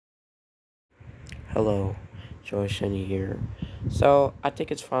Hello, Joy Shiny here. So, I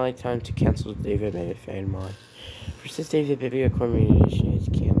think it's finally time to cancel the David Made fan mod. Since David Baby Aquamarine Edition is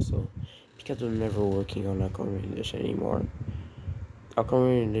canceled, because I'm never working on Aquamarine Edition anymore.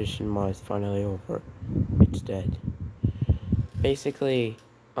 Aquamarine Edition mod is finally over. It's dead. Basically,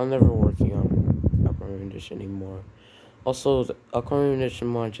 I'm never working on Aquamarine Edition anymore. Also, the Aquamarine Edition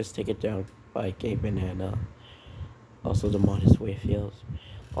mod just take it down by Gabe Banana. Also, the mod is way feels.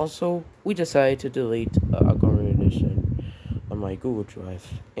 Also, we decided to delete Aquamarine Edition on my Google Drive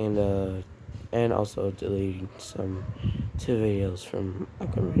and also deleting some two videos from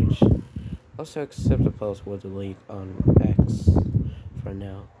Aquamarine Edition. Also, accept the post will delete on X for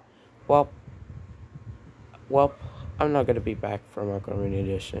now. Well, well, I'm not gonna be back from Aquamarine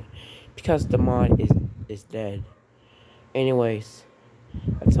Edition because the mod is dead. Anyways,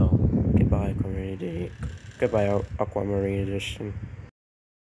 that's all. Goodbye, Aquamarine Edition. Goodbye, Aquamarine Edition.